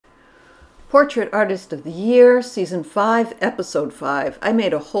Portrait Artist of the Year, Season 5, Episode 5. I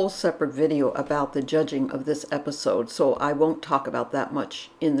made a whole separate video about the judging of this episode, so I won't talk about that much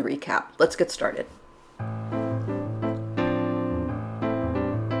in the recap. Let's get started.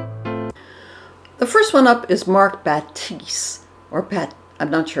 The first one up is Mark Batisse, or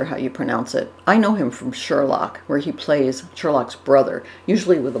I'm not sure how you pronounce it. I know him from Sherlock, where he plays Sherlock's brother,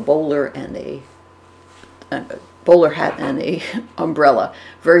 usually with a bowler and a bowler hat and a umbrella.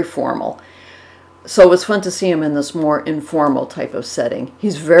 Very formal. So it was fun to see him in this more informal type of setting.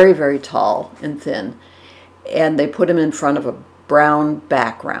 He's very, very tall and thin, and they put him in front of a brown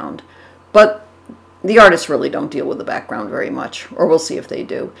background. But the artists really don't deal with the background very much, or we'll see if they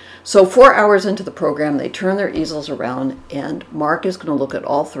do. So 4 hours into the program, they turn their easels around, and Mark is going to look at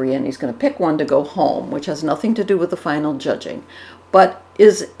all three, and he's going to pick one to go home, which has nothing to do with the final judging, but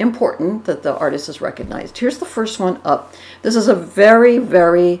is important that the artist is recognized. Here's the first one up. This is a very,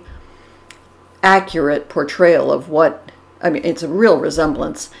 very accurate portrayal of what, I mean, it's a real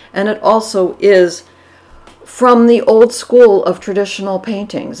resemblance, and it also is from the old school of traditional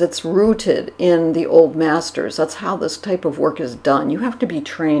paintings. It's rooted in the old masters. That's how this type of work is done. You have to be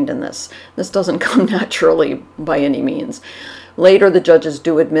trained in this. This doesn't come naturally by any means. Later, the judges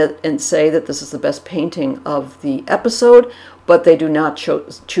do admit and say that this is the best painting of the episode, but they do not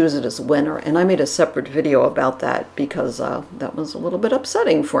choose it as a winner. And I made a separate video about that because that was a little bit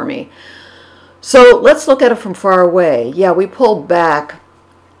upsetting for me. So let's look at it from far away. Yeah, we pulled back.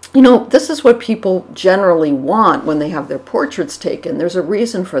 You know, this is what people generally want when they have their portraits taken. There's a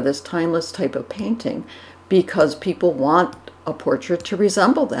reason for this timeless type of painting, because people want a portrait to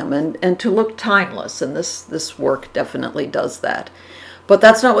resemble them and to look timeless, and this work definitely does that. But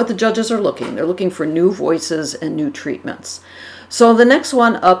that's not what the judges are looking. They're looking for new voices and new treatments. So the next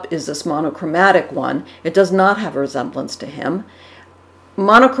one up is this monochromatic one. It does not have a resemblance to him.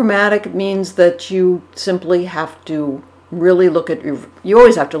 Monochromatic means that you simply have to really look at you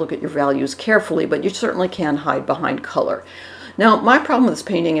always have to look at your values carefully, but you certainly can hide behind color. Now, my problem with this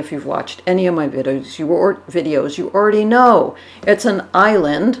painting, if you've watched any of my videos, you already know it's an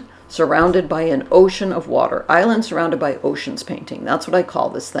island surrounded by an ocean of water. Island surrounded by oceans painting. That's what I call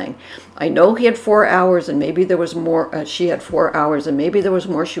this thing. I know he had 4 hours, and maybe there was more, she had 4 hours, and maybe there was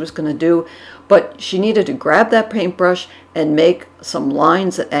more she was going to do, but she needed to grab that paintbrush and make some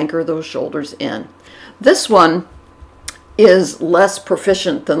lines that anchor those shoulders in. This one is less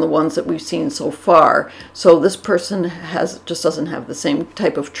proficient than the ones that we've seen so far. So this person just doesn't have the same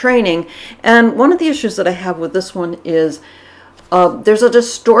type of training. And one of the issues that I have with this one is there's a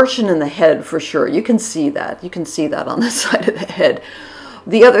distortion in the head for sure. You can see that. You can see that on the side of the head.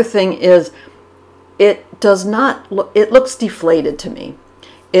 The other thing is it does not look, it looks deflated to me.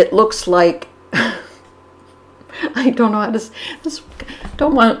 It looks like, I don't know how to, just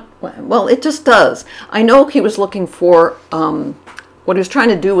don't want, well, it just does. I know he was looking for, what he was trying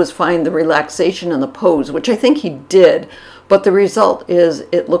to do was find the relaxation in the pose, which I think he did, but the result is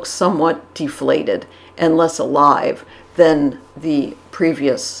it looks somewhat deflated and less alive than the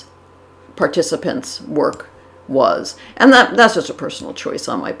previous participants' work was. And that's just a personal choice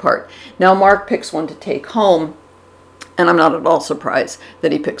on my part. Now, Mark picks one to take home, and I'm not at all surprised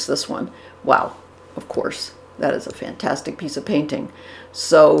that he picks this one. Wow, of course. That is a fantastic piece of painting.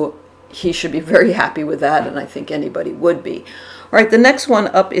 So he should be very happy with that, and I think anybody would be. All right, the next one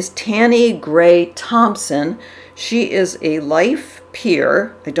up is Tanny Gray Thompson. She is a life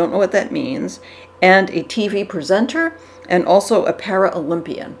peer, I don't know what that means, and a TV presenter, and also a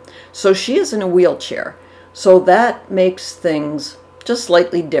para-Olympian. So she is in a wheelchair. So that makes things just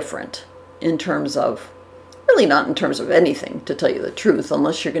slightly different in terms of, really not in terms of anything, to tell you the truth,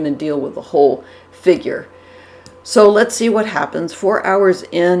 unless you're going to deal with the whole figure. So let's see what happens. 4 hours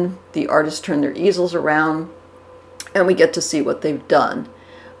in, the artists turn their easels around, and we get to see what they've done.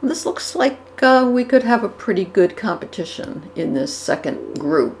 This looks like we could have a pretty good competition in this second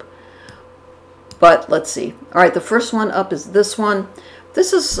group. But let's see. All right, the first one up is this one.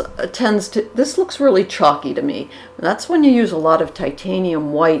 This this looks really chalky to me. That's when you use a lot of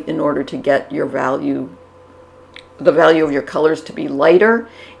titanium white in order to get your the value of your colors to be lighter,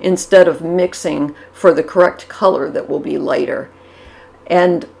 instead of mixing for the correct color that will be lighter.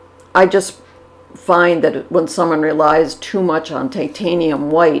 And I just find that when someone relies too much on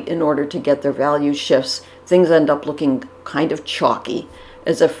titanium white in order to get their value shifts, things end up looking kind of chalky,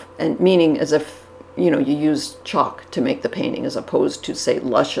 meaning as if, you know, you use chalk to make the painting as opposed to, say,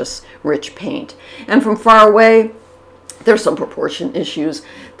 luscious, rich paint. And from far away, there's some proportion issues.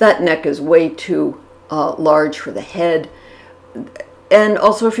 That neck is way too large for the head. And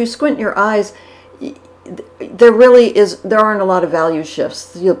also, if you squint your eyes, there aren't a lot of value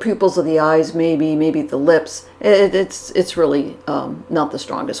shifts. The pupils of the eyes, maybe the lips. It's really not the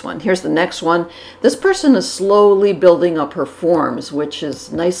strongest one. Here's the next one. This person is slowly building up her forms, which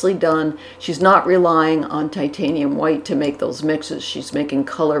is nicely done. She's not relying on titanium white to make those mixes. She's making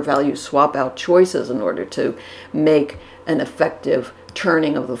color value swap out choices in order to make an effective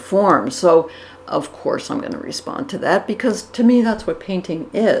turning of the form. So of course I'm going to respond to that, because to me that's what painting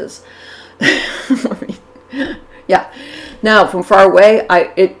is. Yeah. Now from far away,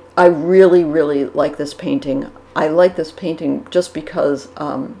 I really like this painting. I like this painting just because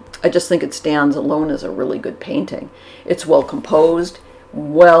I just think it stands alone as a really good painting. It's well composed,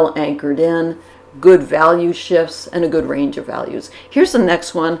 well anchored in, good value shifts, and a good range of values. Here's the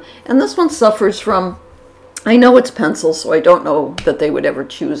next one, and this one suffers from, I know it's pencil, so I don't know that they would ever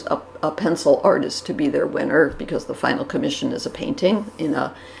choose a pencil artist to be their winner, because the final commission is a painting in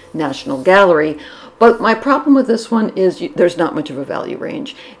a national gallery. But my problem with this one is there's not much of a value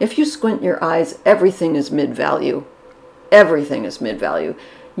range. If you squint your eyes, everything is mid-value. Everything is mid-value.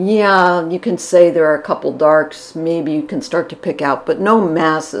 Yeah, you can say there are a couple darks, maybe you can start to pick out, but no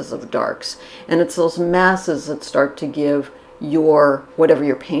masses of darks. And it's those masses that start to give whatever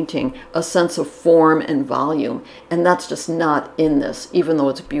you're painting a sense of form and volume, and that's just not in this, even though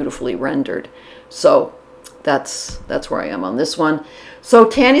it's beautifully rendered. So that's where I am on this one. So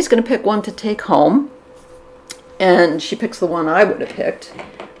Tanny's going to pick one to take home, and she picks the one I would have picked.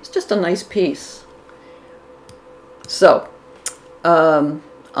 It's just a nice piece. So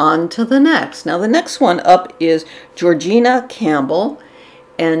on to the next. Now the next one up is Georgina Campbell,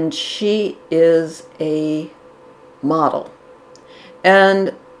 and she is a model.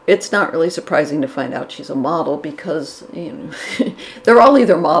 And it's not really surprising to find out she's a model, because they're all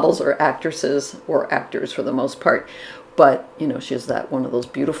either models or actresses or actors for the most part. But she has that one of those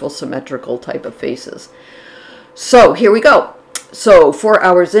beautiful symmetrical type of faces. So here we go. So 4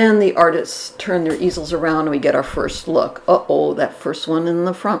 hours in, the artists turn their easels around and we get our first look. Uh-oh, that first one in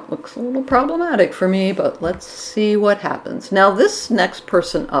the front looks a little problematic for me, but let's see what happens. Now this next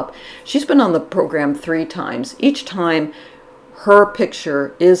person up, she's been on the program 3 times. Each time her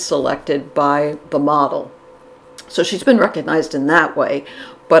picture is selected by the model. So she's been recognized in that way,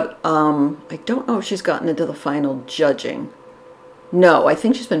 but I don't know if she's gotten into the final judging. No, I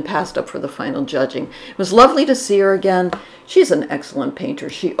think she's been passed up for the final judging. It was lovely to see her again. She's an excellent painter.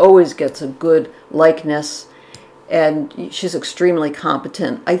 She always gets a good likeness, and she's extremely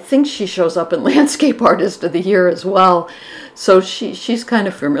competent. I think she shows up in Landscape Artist of the Year as well, so she's kind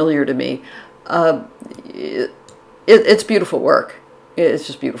of familiar to me. It's beautiful work. It's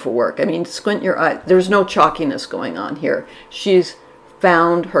just beautiful work. I mean, squint your eye. There's no chalkiness going on here. She's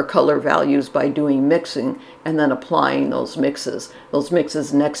found her color values by doing mixing and then applying those mixes. Those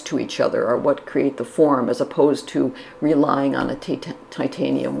mixes next to each other are what create the form, as opposed to relying on a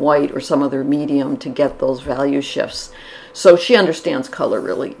titanium white or some other medium to get those value shifts. So she understands color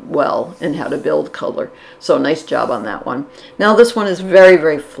really well and how to build color. So nice job on that one. Now this one is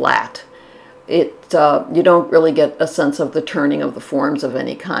very flat. You don't really get a sense of the turning of the forms of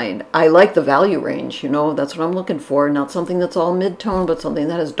any kind. I like the value range, that's what I'm looking for. Not something that's all mid-tone, but something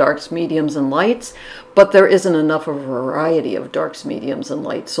that has darks, mediums, and lights. But there isn't enough of a variety of darks, mediums, and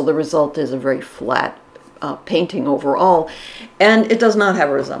lights. So the result is a very flat painting overall. And it does not have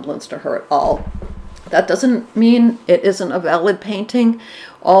a resemblance to her at all. That doesn't mean it isn't a valid painting.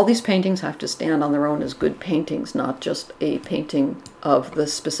 All these paintings have to stand on their own as good paintings, not just a painting of the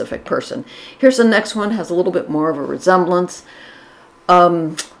specific person. Here's the next one, has a little bit more of a resemblance.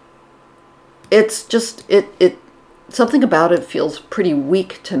 It's just, something about it feels pretty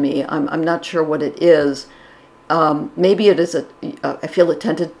weak to me. I'm not sure what it is. Maybe it is I feel a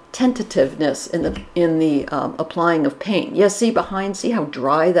tentativeness in the applying of paint. Yeah, see behind, see how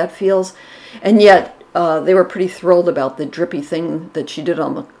dry that feels? And yet, they were pretty thrilled about the drippy thing that she did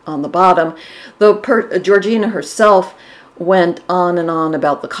on the bottom. Though Georgina herself went on and on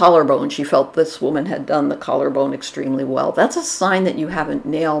about the collarbone. She felt this woman had done the collarbone extremely well. That's a sign that you haven't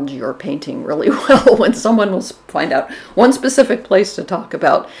nailed your painting really well, when someone will find out one specific place to talk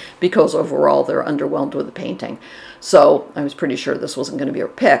about, because overall they're underwhelmed with the painting. So I was pretty sure this wasn't going to be her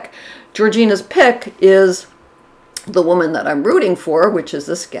pick. Georgina's pick is the woman that I'm rooting for, which is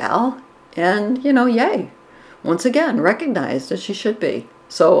this gal. And, yay. Once again, recognized as she should be.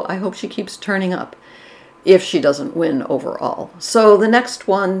 So I hope she keeps turning up if she doesn't win overall. So the next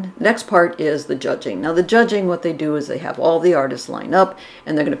part is the judging. Now the judging, what they do is they have all the artists line up,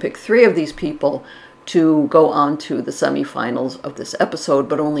 and they're going to pick 3 of these people to go on to the semifinals of this episode,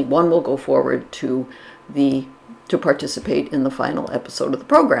 but only one will go forward to participate in the final episode of the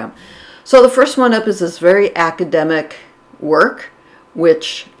program. So the first one up is this very academic work,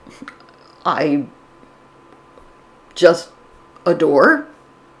 which I just adore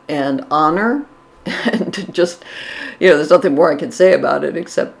and honor, and just, you know, there's nothing more I can say about it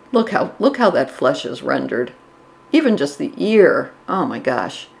except look how that flesh is rendered. Even just the ear, oh my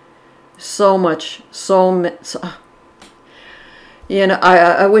gosh, so much, you know,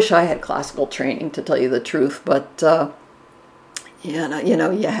 I wish I had classical training, to tell you the truth, but you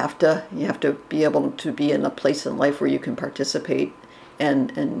know, you have to be able to be in a place in life where you can participate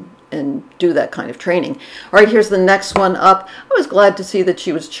and do that kind of training. All right, here's the next one up. I was glad to see that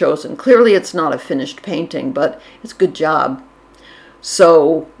she was chosen. Clearly it's not a finished painting, but it's a good job.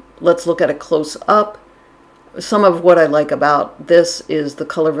 So let's look at a close up. Some of what I like about this is the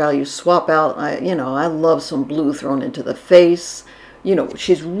color value swap out. You know, I love some blue thrown into the face. You know,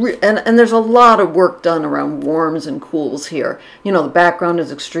 she's and there's a lot of work done around warms and cools here. You know, the background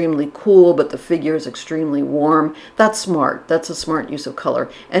is extremely cool, but the figure is extremely warm. That's smart. That's a smart use of color.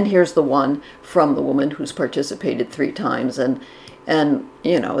 And here's the one from the woman who's participated 3 times, and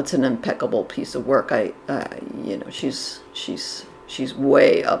you know, it's an impeccable piece of work. You know, she's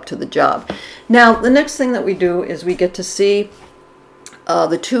way up to the job. Now, the next thing that we do is we get to see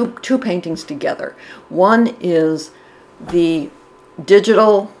the two paintings together. One is the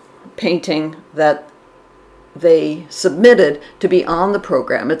digital painting that they submitted to be on the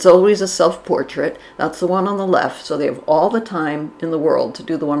program. It's always a self-portrait. That's the one on the left. So they have all the time in the world to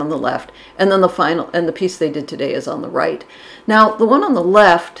do the one on the left. And then the final, and the piece they did today is on the right. Now, the one on the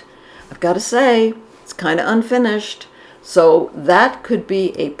left, I've got to say, it's kind of unfinished. So that could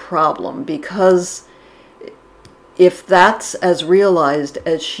be a problem, because if that's as realized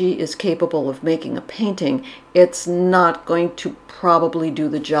as she is capable of making a painting, it's not going to probably do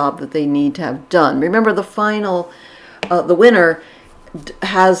the job that they need to have done. Remember, the final, the winner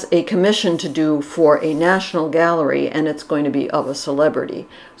has a commission to do for a national gallery, and it's going to be of a celebrity.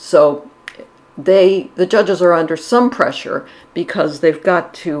 So the judges are under some pressure because they've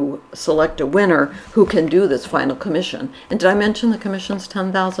got to select a winner who can do this final commission. And did I mention the commission's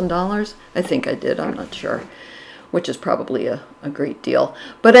 $10,000? I think I did, I'm not sure, which is probably a great deal.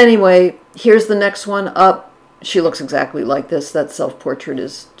 But anyway, here's the next one up. She looks exactly like this. That self-portrait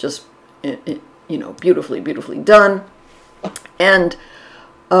is just, you know, beautifully, beautifully done. And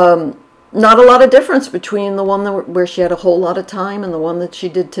not a lot of difference between the one where she had a whole lot of time and the one that she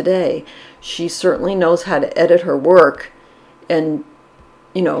did today. She certainly knows how to edit her work and,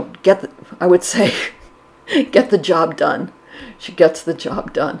 you know, I would say, get the job done. She gets the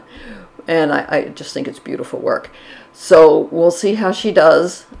job done. And I just think it's beautiful work. So we'll see how she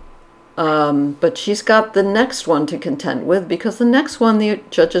does. But she's got the next one to contend with, because the next one, the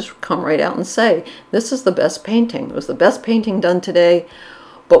judges come right out and say, this is the best painting. It was the best painting done today.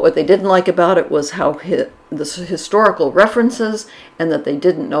 But what they didn't like about it was how the historical references, and that they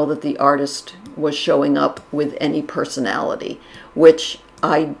didn't know that the artist was showing up with any personality, which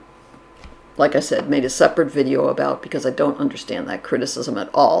I, like I said, made a separate video about, because I don't understand that criticism at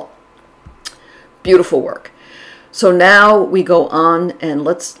all. Beautiful work. So now we go on, and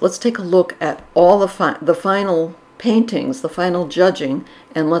let's take a look at all the final paintings, the final judging,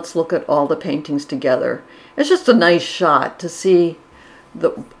 and let's look at all the paintings together. It's just a nice shot to see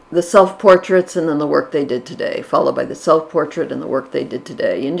the self-portraits and then the work they did today, followed by the self-portrait and the work they did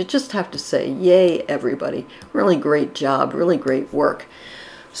today. And you just have to say, yay, everybody. Really great job, really great work.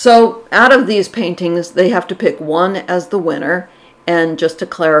 So out of these paintings, they have to pick one as the winner. And just to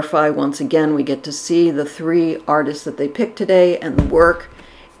clarify, once again, we get to see the 3 artists that they picked today and the work,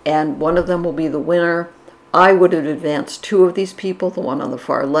 and one of them will be the winner. I would have advanced 2 of these people, the one on the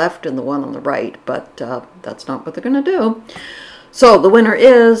far left and the one on the right, but that's not what they're going to do. So the winner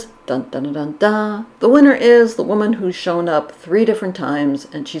is, dun, dun, dun, dun, dun, the winner is the woman who's shown up 3 different times,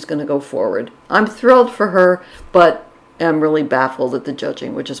 and she's going to go forward. I'm thrilled for her, but am really baffled at the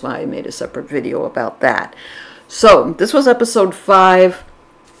judging, which is why I made a separate video about that. So this was episode 5.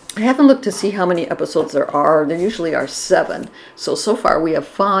 I haven't looked to see how many episodes there are. There usually are 7. So far we have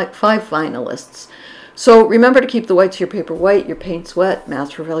five finalists. So remember to keep the whites of your paper white, your paints wet,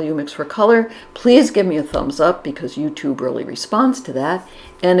 mass for value, mix for color. Please give me a thumbs up, because YouTube really responds to that.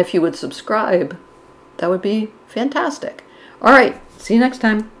 And if you would subscribe, that would be fantastic. All right, see you next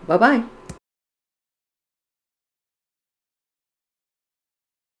time. Bye-bye.